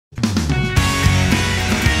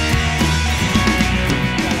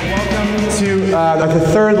at the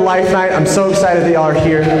third Life Night. I'm so excited that y'all are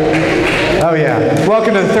here. Oh yeah.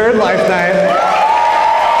 Welcome to the third Life Night.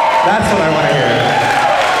 That's what I want to hear.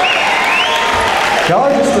 Y'all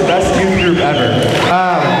are just the best youth group ever.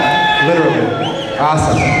 Literally.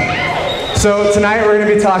 Awesome. So tonight we're going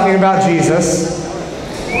to be talking about Jesus.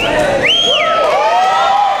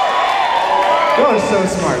 Oh, so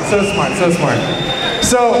smart, so smart, so smart.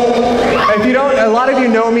 So, if you don't, a lot of you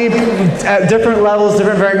know me at different levels,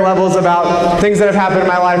 different varying levels about things that have happened in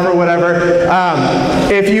my life or whatever.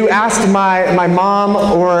 If you asked my mom,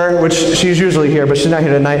 or, which she's usually here, but she's not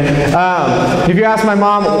here tonight. If you asked my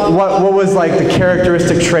mom what was like the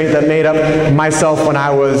characteristic trait that made up myself when I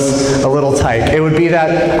was a little tyke, it would be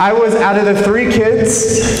that I was, out of the 3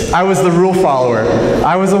 kids, I was the rule follower.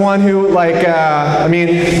 I was the one who, like,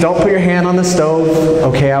 don't put your hand on the stove.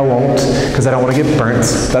 Okay, I won't, because I don't want to get burnt.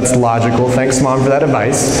 That's logical. Thanks, Mom, for that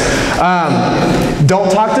advice. Don't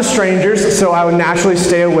talk to strangers, so I would naturally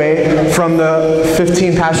stay away from the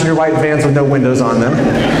 15-passenger white vans with no windows on them.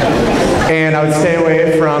 And I would stay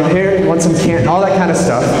away from, here, want some candy, all that kind of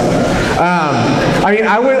stuff.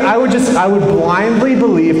 I would blindly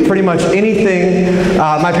believe pretty much anything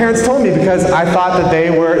my parents told me, because I thought that they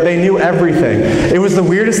knew everything. It was the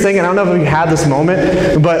weirdest thing, and I don't know if you had this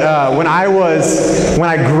moment, but when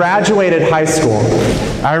I graduated high school,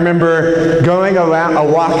 I remember going around a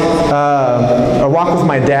walk with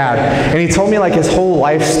my dad, and he told me like his whole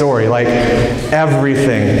life story, like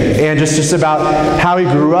everything, and just about how he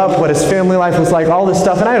grew up, what his family life was like, all this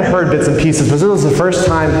stuff. And I had heard bits and pieces, but this was the first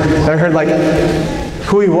time that I heard like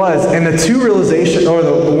who he was. And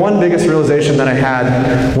the one biggest realization that I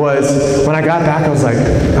had was when I got back, I was like,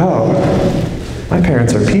 oh, my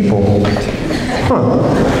parents are people. Huh.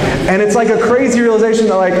 And it's like a crazy realization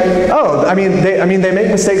that, like, oh, they make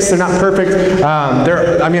mistakes. They're not perfect. I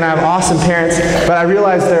have awesome parents, but I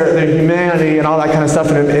realized their humanity and all that kind of stuff,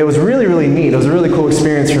 and it was really, really neat. It was a really cool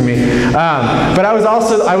experience for me. But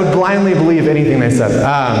I would blindly believe anything they said.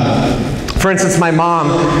 For instance, my mom,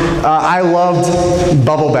 I loved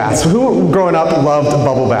bubble baths. Who growing up loved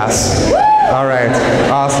bubble baths? All right,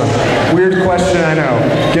 awesome. Weird question, I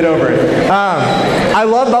know. Get over it. I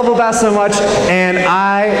love bubble baths so much, and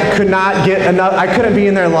I could not get enough. I couldn't be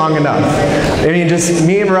in there long enough. I mean, just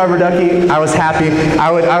me and Rubber Ducky. I was happy. I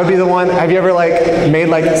would be the one. Have you ever made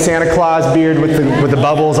like Santa Claus beard with the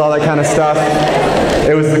bubbles, all that kind of stuff?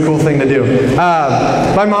 It was the cool thing to do.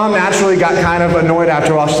 My mom naturally got kind of annoyed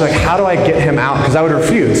after a while. She's like, "How do I get him out?" Because I would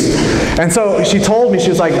refuse. And so she told me, she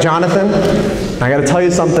was like, "Jonathan, I got to tell you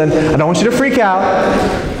something. I don't want you to freak out,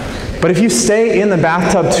 but if you stay in the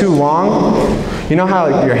bathtub too long, you know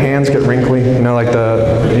how your hands get wrinkly? You know how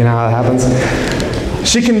that happens?"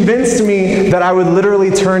 She convinced me that I would literally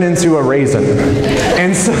turn into a raisin.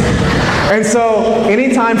 And so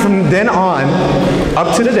anytime from then on,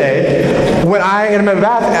 up to today, when I am in my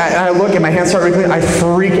bath, I look and my hands start wrinkling, I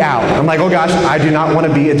freak out. I'm like, oh gosh, I do not want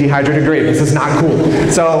to be a dehydrated grape. This is not cool.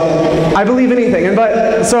 So I believe anything.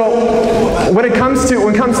 So when it comes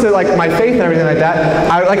to like my faith and everything like that,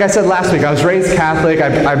 like I said last week, I was raised Catholic.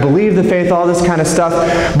 I believe the faith, all this kind of stuff.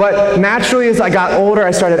 But naturally, as I got older,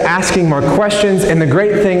 I started asking more questions. And the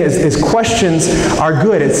great thing is questions are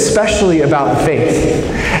good, especially about faith.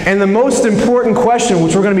 And the most important question,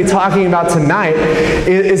 which we're going to be talking about tonight,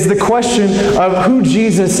 is the question of who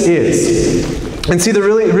Jesus is. And see, the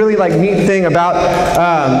really, really neat thing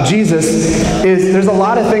about Jesus is there's a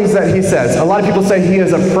lot of things that he says. A lot of people say he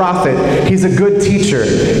is a prophet. He's a good teacher.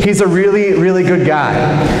 He's a really, really good guy.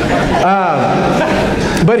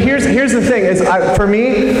 But here's the thing. For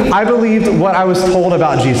me, I believed what I was told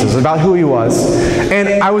about Jesus, about who he was.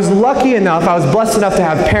 And I was lucky enough, I was blessed enough to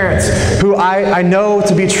have parents who I know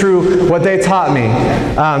to be true what they taught me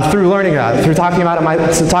through learning about it, through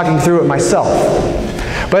talking through it myself.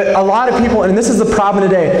 But a lot of people, and this is the problem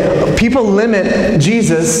today, people limit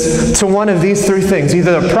Jesus to one of these 3 things.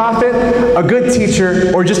 Either a prophet, a good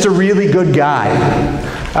teacher, or just a really good guy.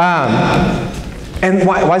 And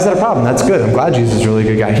why is that a problem? That's good. I'm glad Jesus is a really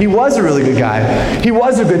good guy. He was a really good guy. He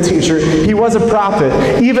was a good teacher. He was a prophet.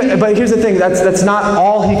 But here's the thing, that's not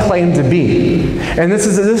all he claimed to be. And this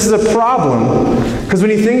is a problem. Because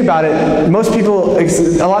when you think about it, a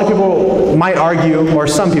lot of people might argue, or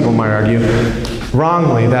some people might argue,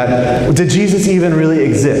 wrongly, that did Jesus even really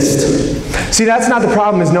exist? See, that's not the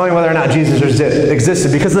problem, is knowing whether or not Jesus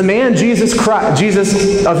existed. Because the man Jesus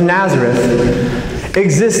of Nazareth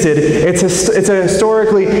existed. It's a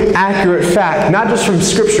historically accurate fact, not just from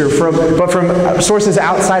Scripture, but from sources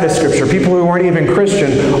outside of Scripture. People who weren't even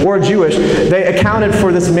Christian or Jewish, they accounted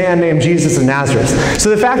for this man named Jesus of Nazareth. So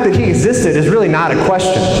the fact that he existed is really not a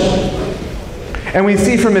question. And we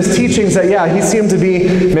see from his teachings that, yeah, he seemed to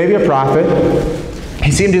be maybe a prophet.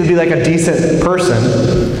 He seemed to be like a decent person.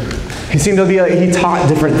 He seemed to be like, he taught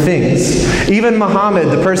different things. Even Muhammad,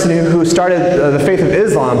 the person who started the faith of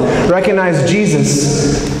Islam, recognized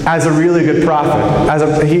Jesus as a really good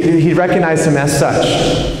prophet. He recognized him as such.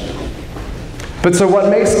 But so what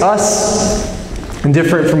makes us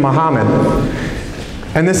different from Muhammad?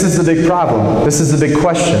 And this is the big problem. This is the big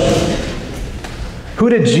question. Who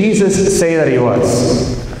did Jesus say that he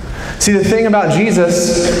was? See, the thing about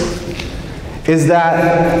Jesus is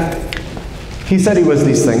that he said he was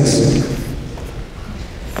these things.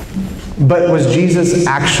 But was Jesus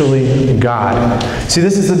actually God? See,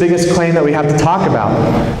 this is the biggest claim that we have to talk about.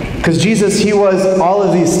 Because Jesus, he was all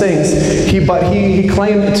of these things, but he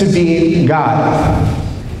claimed to be God.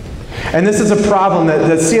 And this is a problem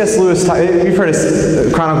that C.S. Lewis taught. You've heard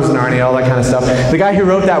of Chronicles of Narnia, all that kind of stuff. The guy who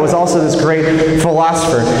wrote that was also this great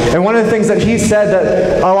philosopher. And one of the things that he said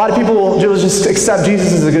that a lot of people will just accept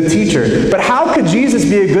Jesus as a good teacher. But how could Jesus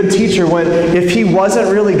be a good teacher if he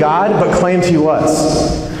wasn't really God but claimed he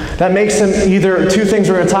was? That makes him either two things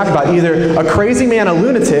we're going to talk about, either a crazy man, a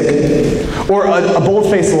lunatic, or a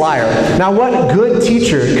bold-faced liar. Now, what good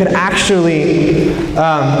teacher could actually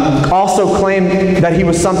also claim that he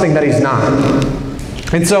was something that he's not?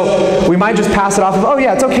 And so we might just pass it off of, oh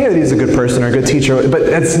yeah, it's okay that he's a good person or a good teacher, but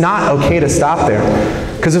it's not okay to stop there.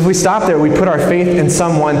 Because if we stop there, we put our faith in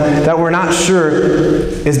someone that we're not sure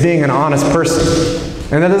is being an honest person.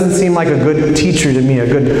 And that doesn't seem like a good teacher to me, a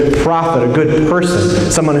good prophet, a good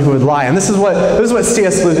person, someone who would lie. And this is what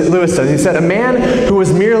C.S. Lewis says. He said, a man who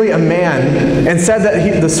was merely a man and said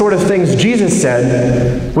that the sort of things Jesus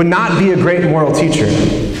said would not be a great moral teacher.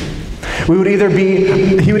 He would either be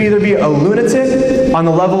a lunatic on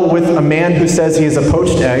the level with a man who says he is a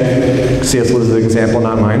poached egg, C.S. Lewis's example,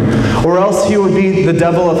 not mine, or else he would be the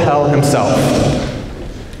devil of hell himself.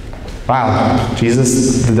 Wow,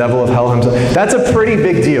 Jesus, the devil of hell himself. That's a pretty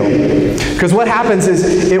big deal. Because what happens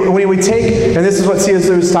is, when we take, and this is what C.S.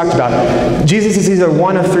 Lewis talked about, Jesus is either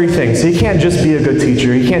one of three things. He can't just be a good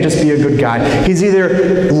teacher. He can't just be a good guy. He's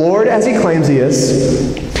either Lord, as he claims he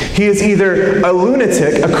is. He is either a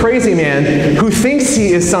lunatic, a crazy man, who thinks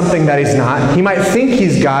he is something that he's not. He might think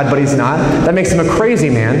he's God, but he's not. That makes him a crazy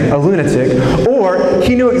man, a lunatic. Or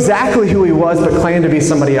he knew exactly who he was, but claimed to be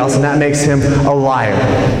somebody else, and that makes him a liar.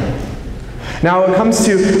 Now, when it comes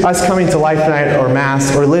to us coming to Life Night or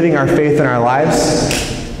Mass or living our faith in our lives,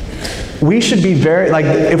 we should be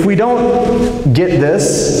if we don't get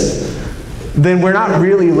this, then we're not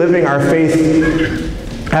really living our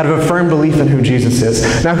faith out of a firm belief in who Jesus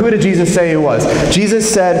is. Now, who did Jesus say he was? Jesus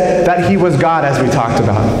said that he was God, as we talked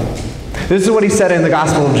about. This is what he said in the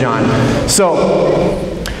Gospel of John.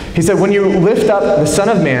 So, he said, when you lift up the Son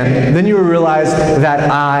of Man, then you will realize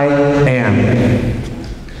that I am.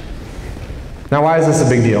 Now, why is this a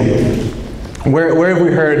big deal? Where have we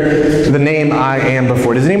heard the name I am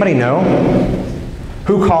before? Does anybody know?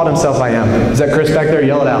 Who called himself I am? Is that Chris back there?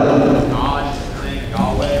 Yell it out. God,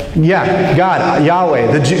 Yahweh. Yeah, God,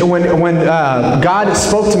 Yahweh. When God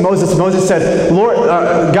spoke to Moses, Moses said, Lord,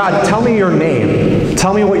 God, tell me your name.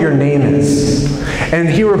 Tell me what your name is. And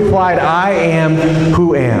he replied, I am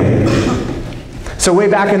who am. So way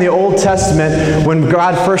back in the Old Testament, when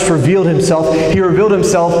God first revealed himself, he revealed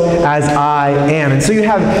himself as I am. And so you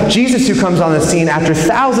have Jesus who comes on the scene after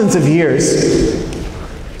thousands of years,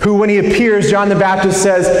 who when he appears, John the Baptist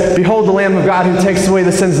says, behold the Lamb of God who takes away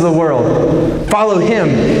the sins of the world. Follow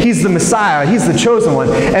him. He's the Messiah. He's the chosen one.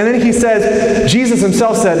 And then he says, Jesus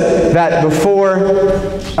himself said that before,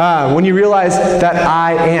 when you realize that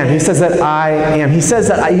I am, he says that I am. He says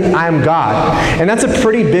that I am God. And that's a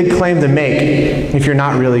pretty big claim to make if you're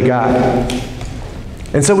not really God.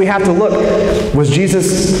 And so we have to look,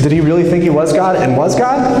 did he really think he was God and was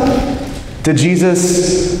God? Did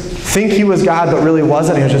Jesus think he was God but really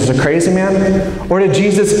wasn't? He was just a crazy man? Or did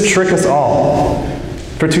Jesus trick us all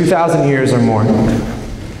for 2,000 years or more?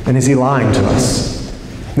 And is he lying to us?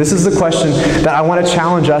 This is the question that I want to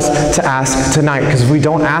challenge us to ask tonight, because if we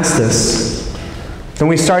don't ask this, then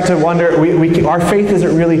we start to wonder, our faith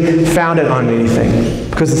isn't really founded on anything.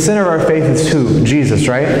 Because the center of our faith is who? Jesus,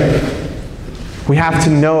 right? We have to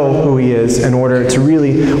know who he is in order to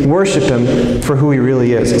really worship him for who he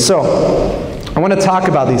really is. So, I want to talk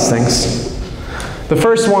about these things. The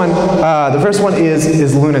first one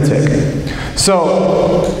is lunatic.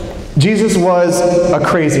 So, Jesus was a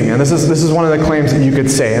crazy man. This is one of the claims that you could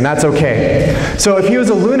say, and that's okay. So if he was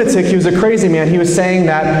a lunatic, he was a crazy man, he was saying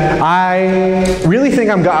that I really think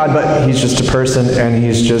I'm God, but he's just a person, and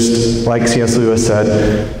he's just, like C.S. Lewis said,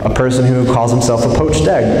 a person who calls himself a poached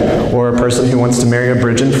egg, or a person who wants to marry a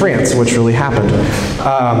bridge in France, which really happened.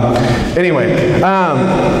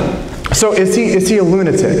 So is he a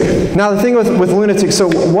lunatic? Now the thing with lunatics, so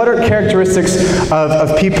what are characteristics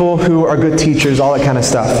of people who are good teachers, all that kind of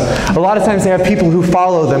stuff? A lot of times they have people who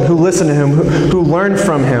follow them, who listen to him, who learn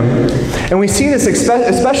from him. And we see this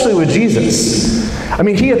especially with Jesus. I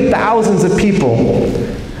mean, he had thousands of people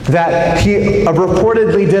that he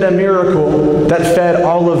reportedly did a miracle that fed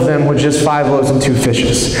all of them with just 5 loaves and 2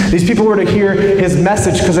 fishes. These people were to hear his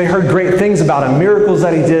message because they heard great things about him, miracles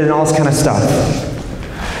that he did and all this kind of stuff.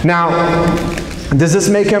 Now, does this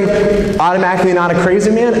make him automatically not a crazy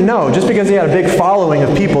man? No, just because he had a big following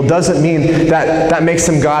of people doesn't mean that makes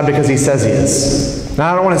him God because he says he is.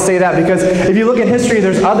 Now, I don't want to say that because if you look at history,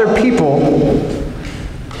 there's other people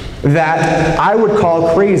that I would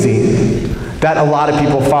call crazy that a lot of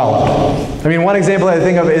people followed. I mean, one example I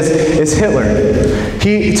think of is Hitler.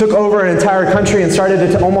 He took over an entire country and started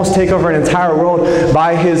to almost take over an entire world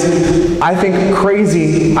by his, I think,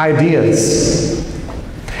 crazy ideas.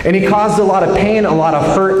 And he caused a lot of pain, a lot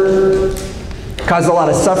of hurt, caused a lot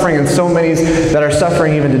of suffering, and so many that are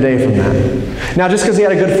suffering even today from that. Now, just because he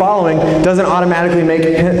had a good following doesn't automatically make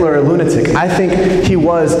Hitler a lunatic. I think he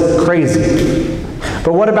was crazy.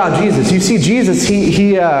 But what about Jesus? You see, Jesus,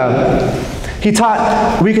 he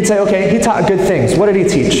taught, we could say, okay, he taught good things. What did he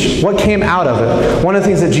teach? What came out of it? One of the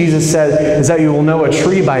things that Jesus said is that you will know a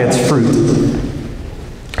tree by its fruit.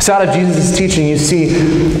 So out of Jesus' teaching, you see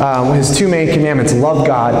his 2 main commandments, love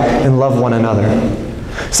God and love one another.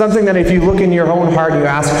 Something that if you look in your own heart and you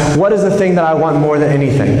ask, what is the thing that I want more than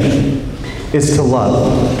anything? Is to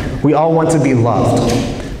love. We all want to be loved.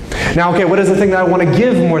 Now, okay, what is the thing that I want to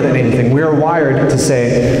give more than anything? We are wired to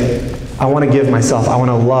say, I want to give myself. I want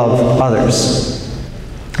to love others.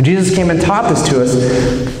 Jesus came and taught this to us.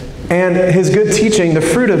 And his good teaching, the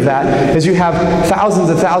fruit of that, is you have thousands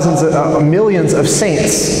and thousands, millions of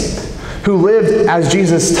saints who lived as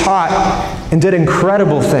Jesus taught and did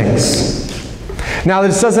incredible things. Now,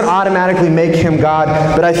 this doesn't automatically make him God,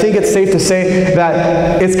 but I think it's safe to say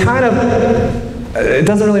that it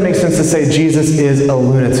doesn't really make sense to say Jesus is a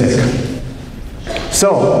lunatic.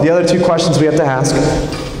 So, the other 2 questions we have to ask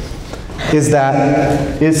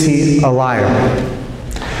is he a liar?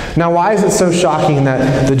 Now, why is it so shocking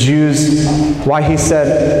that the Jews, why he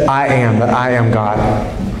said, that I am God?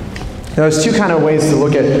 Now, there's 2 kind of ways to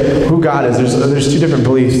look at who God is. There's 2 different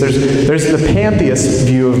beliefs. There's the pantheist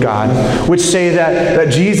view of God, which say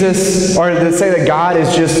that Jesus, or that say that God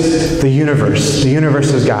is just the universe. The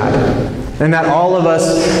universe is God. And that all of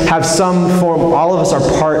us have some form, all of us are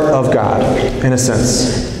part of God, in a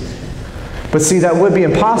sense. But see, that would be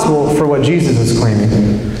impossible for what Jesus is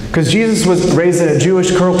claiming. Because Jesus was raised in a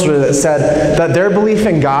Jewish culture that said that their belief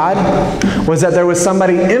in God was that there was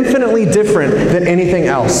somebody infinitely different than anything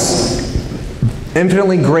else.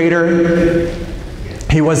 Infinitely greater.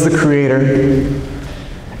 He was the creator.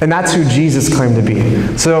 And that's who Jesus claimed to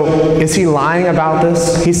be. So, is he lying about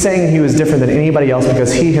this? He's saying he was different than anybody else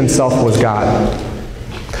because he himself was God.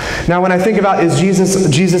 Now, when I think about, is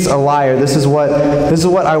Jesus a liar? This is what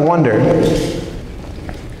I wonder.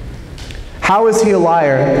 How is he a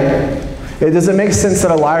liar? Does it make sense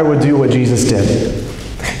that a liar would do what Jesus did?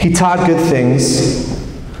 He taught good things.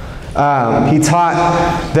 He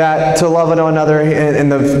taught that to love one another,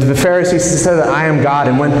 and the Pharisees said that I am God.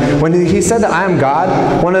 And when he said that I am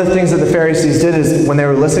God, one of the things that the Pharisees did is when they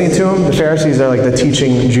were listening to him, the Pharisees are like the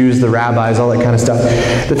teaching Jews, the rabbis, all that kind of stuff.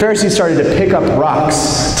 The Pharisees started to pick up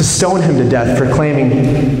rocks to stone him to death for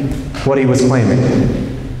claiming what he was claiming.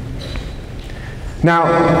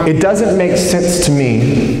 Now, it doesn't make sense to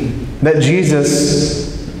me that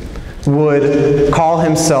Jesus would call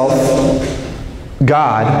himself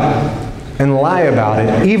God and lie about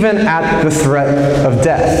it, even at the threat of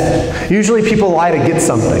death. Usually people lie to get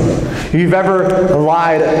something. If you've ever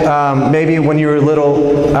lied, maybe when you were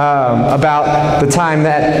little, about the time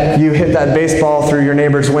that you hit that baseball through your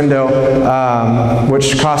neighbor's window,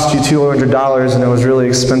 which cost you $200 and it was really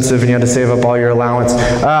expensive and you had to save up all your allowance.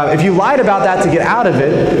 If you lied about that to get out of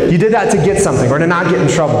it, you did that to get something or to not get in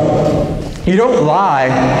trouble. You don't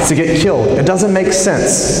lie to get killed. It doesn't make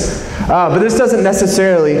sense. But this doesn't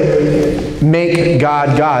necessarily make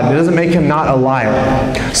God God. It doesn't make him not a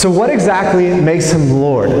liar. So what exactly makes him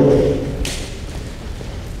Lord?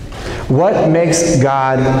 What makes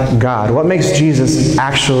God God? What makes Jesus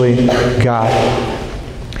actually God?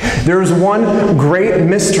 There is one great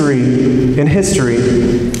mystery in history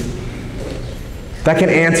that can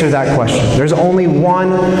answer that question. There's only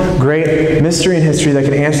one great mystery in history that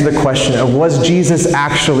can answer the question of, was Jesus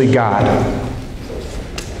actually God?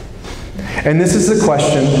 And this is the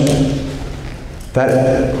question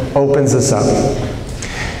that opens this up.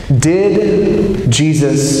 Did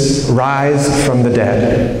Jesus rise from the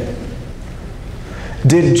dead?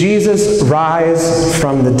 Did Jesus rise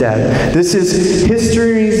from the dead? This is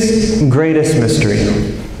history's greatest mystery.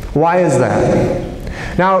 Why is that?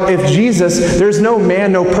 Now, if Jesus, there's no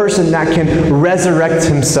man, no person that can resurrect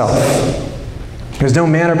himself. There's no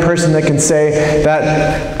man or person that can say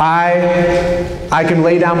that I can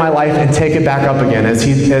lay down my life and take it back up again, as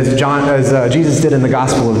Jesus did in the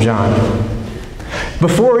Gospel of John.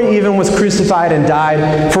 Before he even was crucified and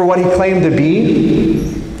died for what he claimed to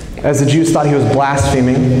be, as the Jews thought he was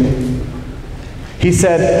blaspheming, he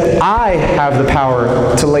said, I have the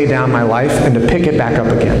power to lay down my life and to pick it back up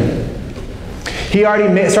again. He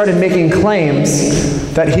already started making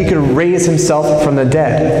claims that he could raise himself from the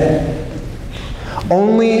dead.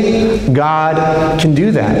 Only God can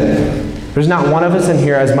do that. There's not one of us in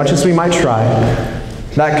here, as much as we might try,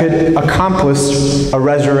 that could accomplish a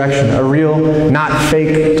resurrection, a real, not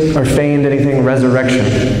faked or feigned anything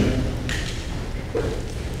resurrection.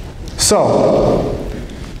 So,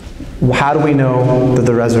 how do we know that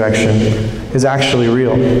the resurrection is actually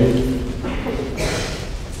real?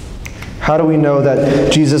 How do we know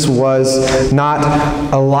that Jesus was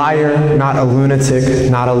not a liar, not a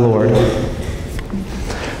lunatic, not a Lord?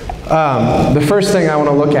 The first thing I want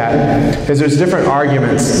to look at is there's different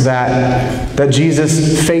arguments that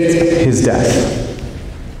Jesus faked his death.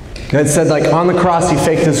 It said, like, on the cross he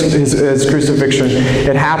faked his crucifixion.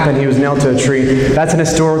 It happened. He was nailed to a tree. That's an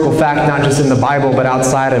historical fact, not just in the Bible, but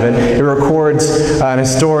outside of it. It records, an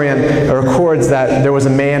historian records that there was a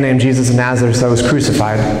man named Jesus of Nazareth that was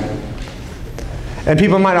crucified. And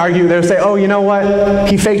people might argue, they'll say, oh, you know what?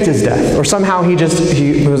 He faked his death. Or somehow he just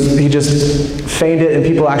feigned it and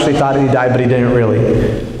people actually thought he died, but he didn't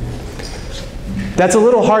really. That's a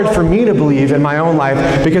little hard for me to believe in my own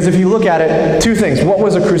life, because if you look at it, two things. What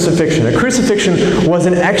was a crucifixion? A crucifixion was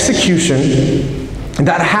an execution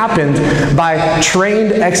that happened by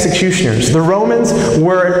trained executioners. The Romans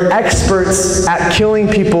were experts at killing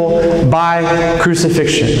people by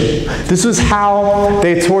crucifixion. This was how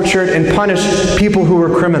they tortured and punished people who were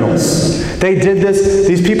criminals. They did this,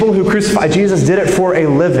 these people who crucified Jesus did it for a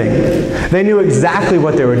living. They knew exactly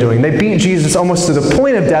what they were doing. They beat Jesus almost to the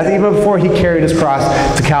point of death, even before he carried his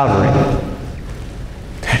cross to Calvary.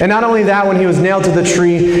 And not only that, when he was nailed to the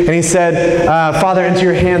tree and he said, Father, into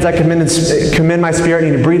your hands I commend my spirit,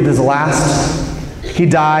 and he breathed his last, he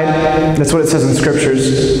died. That's what it says in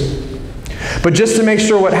Scriptures. But just to make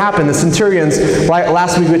sure what happened, the centurions,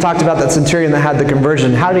 last week we talked about that centurion that had the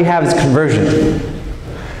conversion. How did he have his conversion?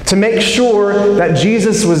 To make sure that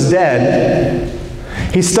Jesus was dead,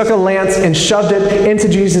 he stuck a lance and shoved it into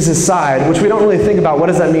Jesus' side, which we don't really think about. What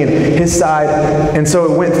does that mean? His side. And so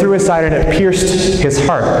it went through his side and it pierced his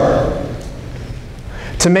heart.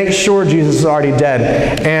 To make sure Jesus was already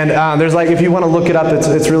dead. And there's if you want to look it up,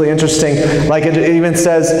 it's really interesting. It even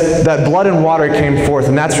says that blood and water came forth,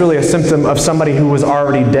 and that's really a symptom of somebody who was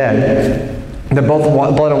already dead. That both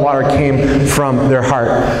blood and water came from their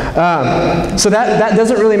heart. So that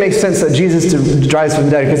doesn't really make sense that Jesus rise from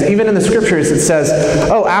the dead, because even in the Scriptures it says,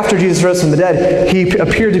 oh, after Jesus rose from the dead, he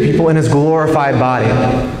appeared to people in his glorified body.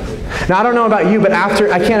 Now, I don't know about you, but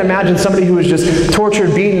I can't imagine somebody who was just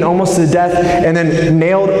tortured, beaten almost to death, and then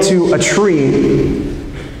nailed to a tree.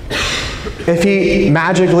 If he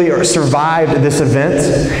magically survived this event,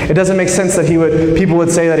 it doesn't make sense that people would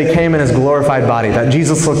say that he came in his glorified body, that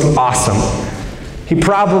Jesus looked awesome. He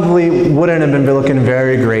probably wouldn't have been looking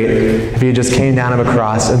very great if he just came down of a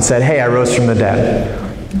cross and said, hey, I rose from the dead.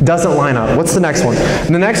 Doesn't line up. What's the next one?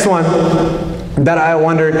 The next one that I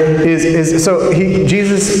wonder is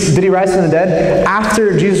Jesus, did he rise from the dead?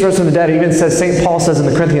 After Jesus rose from the dead, it even says, St. Paul says in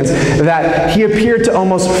the Corinthians, that he appeared to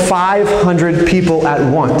almost 500 people at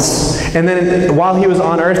once. And then while he was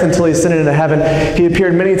on earth until he ascended into heaven, he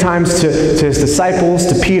appeared many times to his disciples,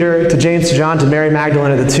 to Peter, to James, to John, to Mary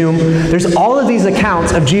Magdalene at the tomb. There's all of these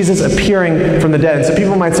accounts of Jesus appearing from the dead. And so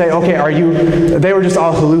people might say, okay, they were just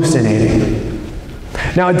all hallucinating.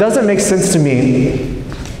 Now, it doesn't make sense to me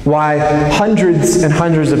why hundreds and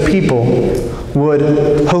hundreds of people would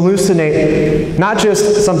hallucinate not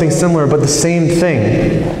just something similar, but the same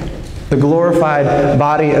thing. The glorified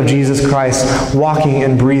body of Jesus Christ walking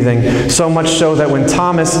and breathing. So much so that when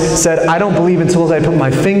Thomas said, I don't believe until I put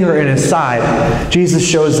my finger in his side, Jesus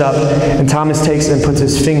shows up and Thomas takes and puts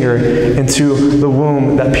his finger into the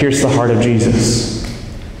wound that pierced the heart of Jesus.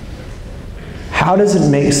 How does it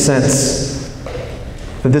make sense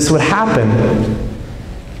that this would happen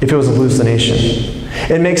if it was a hallucination?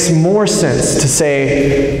 It makes more sense to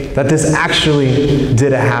say that this actually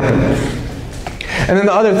did happen. And then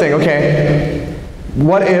the other thing, okay,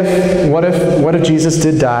 what if Jesus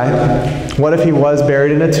did die? What if he was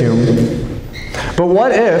buried in a tomb? But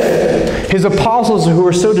what if his apostles, who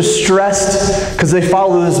were so distressed because they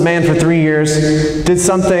followed this man for 3 years, did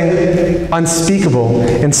something unspeakable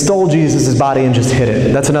and stole Jesus' body and just hid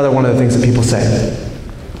it? That's another one of the things that people say.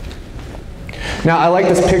 Now, I like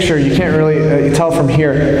this picture. You can't really tell from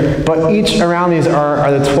here, but each around these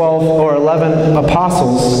are the 12 or 11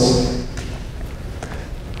 apostles,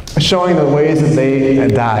 showing the ways that they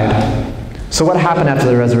had died. So what happened after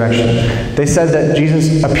the resurrection? They said that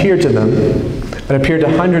Jesus appeared to them and appeared to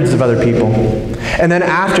hundreds of other people. And then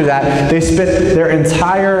after that, they spent their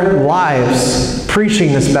entire lives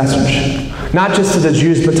preaching this message. Not just to the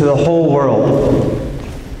Jews, but to the whole world.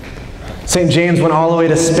 St. James went all the way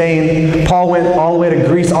to Spain. Paul went all the way to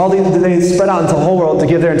Greece. They spread out into the whole world to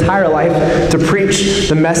give their entire life to preach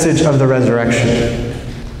the message of the resurrection.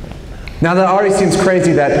 Now that already seems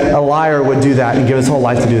crazy that a liar would do that and give his whole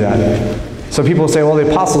life to do that. So people say, well,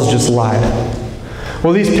 the apostles just lied.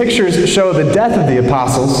 Well, these pictures show the death of the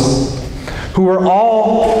apostles, who were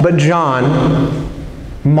all but John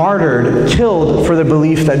martyred, killed for the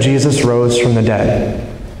belief that Jesus rose from the dead.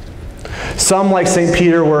 Some, like St.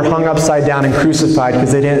 Peter, were hung upside down and crucified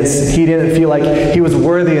because he didn't feel like he was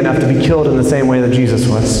worthy enough to be killed in the same way that Jesus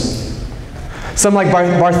was. Some, like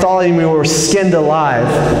Bartholomew, were skinned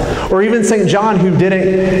alive. Or even St. John, who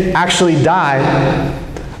didn't actually die,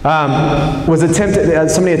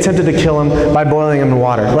 somebody attempted to kill him by boiling him in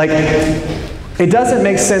water. It doesn't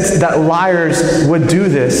make sense that liars would do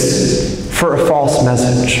this for a false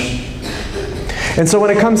message. And so when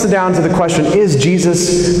it comes down to the question, is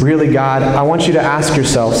Jesus really God? I want you to ask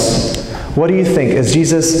yourselves, what do you think? Is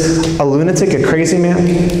Jesus a lunatic, a crazy man,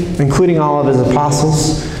 including all of his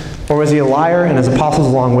apostles? Or was he a liar and his apostles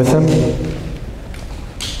along with him?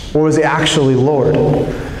 Or was he actually Lord?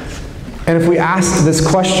 And if we ask this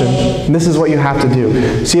question, this is what you have to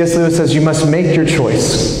do. C.S. Lewis says you must make your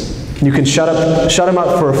choice. You can shut him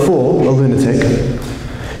up for a fool, a lunatic.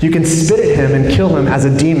 You can spit at him and kill him as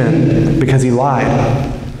a demon because he lied.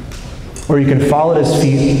 Or you can fall at his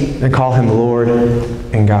feet and call him Lord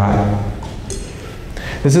and God.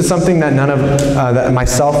 This is something that none of that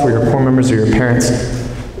myself or your core members or your parents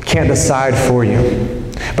can't decide for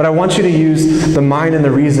you. But I want you to use the mind and the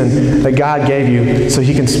reason that God gave you so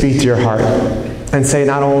he can speak to your heart and say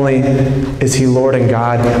not only is he Lord and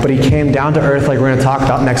God, but he came down to earth, like we're going to talk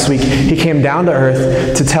about next week. He came down to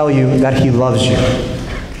earth to tell you that he loves you.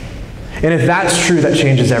 And if that's true, that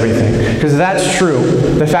changes everything. Because if that's true,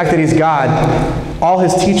 the fact that he's God, all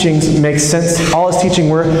his teachings make sense. All his teaching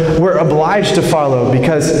we're obliged to follow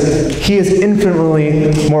because he is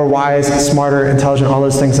infinitely more wise, smarter, intelligent, all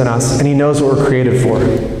those things than us. And he knows what we're created for.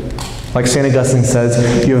 Like St. Augustine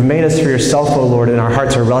says, you have made us for yourself, O Lord, and our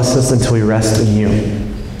hearts are restless until we rest in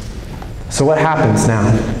you. So what happens now?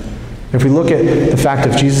 If we look at the fact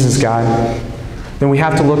of Jesus is God, then we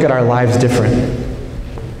have to look at our lives different.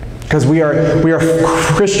 Because we are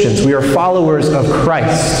Christians. We are followers of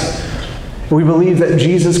Christ. We believe that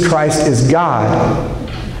Jesus Christ is God.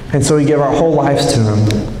 And so we give our whole lives to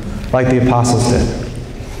him, like the apostles did.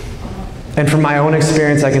 And from my own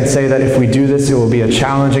experience, I can say that if we do this, it will be a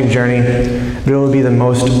challenging journey, but it will be the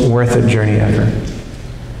most worth it journey ever.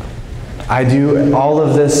 I do all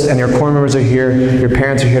of this, and your core members are here, your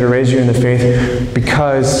parents are here to raise you in the faith,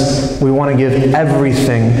 because we want to give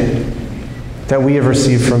everything that we have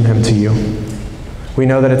received from him to you. We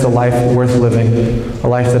know that it's a life worth living, a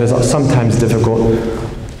life that is sometimes difficult,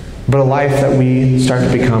 but a life that we start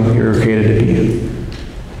to become who we were created to be.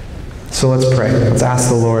 So let's pray. Let's ask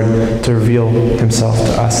the Lord to reveal himself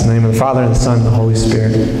to us. In the name of the Father, and the Son, and the Holy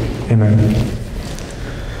Spirit. Amen.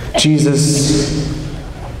 Jesus,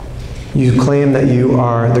 you claim that you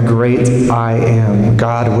are the great I am,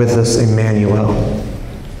 God with us, Emmanuel.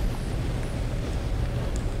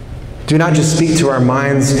 Do not just speak to our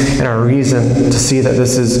minds and our reason to see that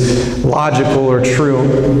this is logical or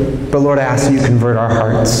true, but Lord, I ask that you convert our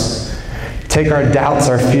hearts. Take our doubts,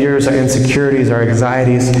 our fears, our insecurities, our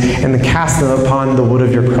anxieties, and cast them upon the wood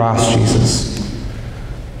of your cross, Jesus,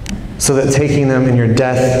 so that taking them in your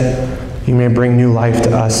death, you may bring new life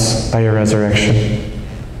to us by your resurrection.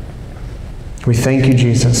 We thank you,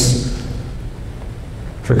 Jesus,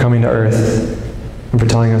 for coming to earth and for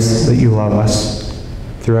telling us that you love us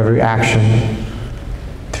through every action,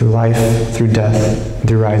 through life, through death, and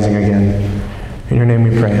through rising again. In your name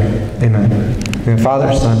we pray. Amen. In the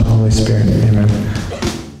Father, Son, and Holy Spirit. Amen.